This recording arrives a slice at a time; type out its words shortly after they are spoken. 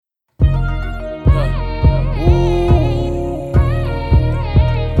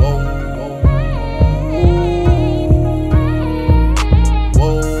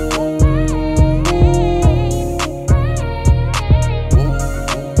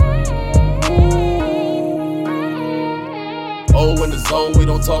in the zone, we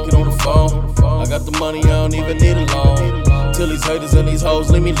don't talk it on the phone. I got the money, I don't even need a loan. Till these haters and these hoes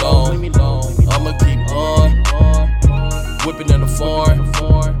leave me alone. I'ma keep on whipping in the foreign.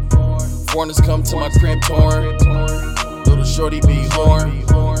 Foreigners come to my crib torn. Little shorty be horn.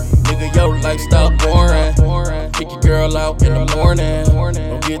 Nigga, your lifestyle boring. Kick your girl out in the morning.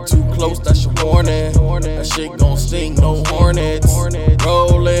 Don't get too close, that's your warning. That shit gon' sting, no hornets.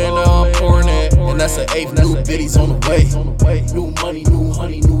 Rollin', I'm pouring it. And that's an eighth, new biddies on the way. New money, new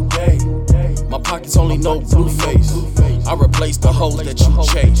honey, new day. My pockets only know blue face. I replace the hoes that you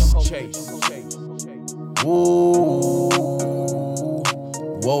chase. Whoa,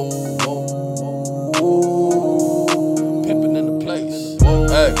 whoa, pimpin' in the place.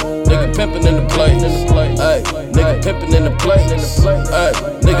 Hey, nigga pimpin' in the place. Hey, nigga pimpin' in the place. Hey,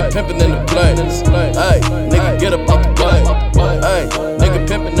 nigga pimpin' in the place. Hey, nigga get up out the way. Hey, nigga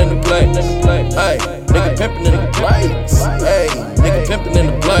pimpin' in the place. Hey, nigga pimpin' in the place. Hey, nigga pimpin' in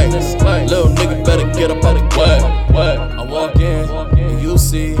the place. Little nigga better get up out the way. I walk in and you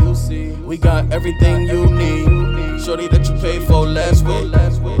see we got everything you need. Shorty that you paid for last week,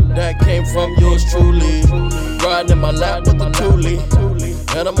 that came from yours truly. Riding in my lap with the toolie,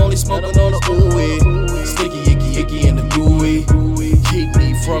 and I'm only smoking on the ooey. Sticky, icky, icky in the gooey. Keep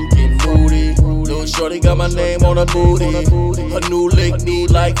me from getting moody. Little shorty got my name on her booty. Her new lick me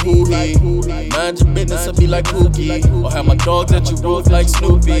like hooey. Mind your business and be like Pookie. Or have my dogs at your roof like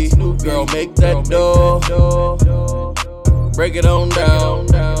Snoopy. Girl, make that dough. Break it on down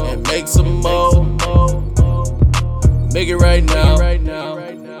and make some more. Make it right now.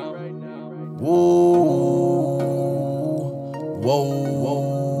 Whoa, whoa,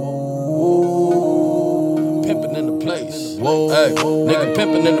 whoa. Pimpin' in the place. Whoa, hey, nigga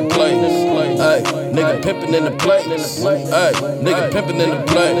pimpin' in the place. Hey, nigga pimpin' in the place. Hey, nigga pimpin' in the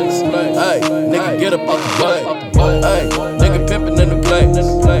place. Hey, nigga get up out the way. Hey, nigga pimpin' in the place.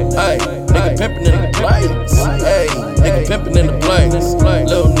 Hey, nigga pimpin' in the place. Hey, nigga pimpin' in the place.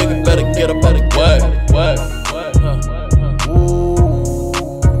 Little nigga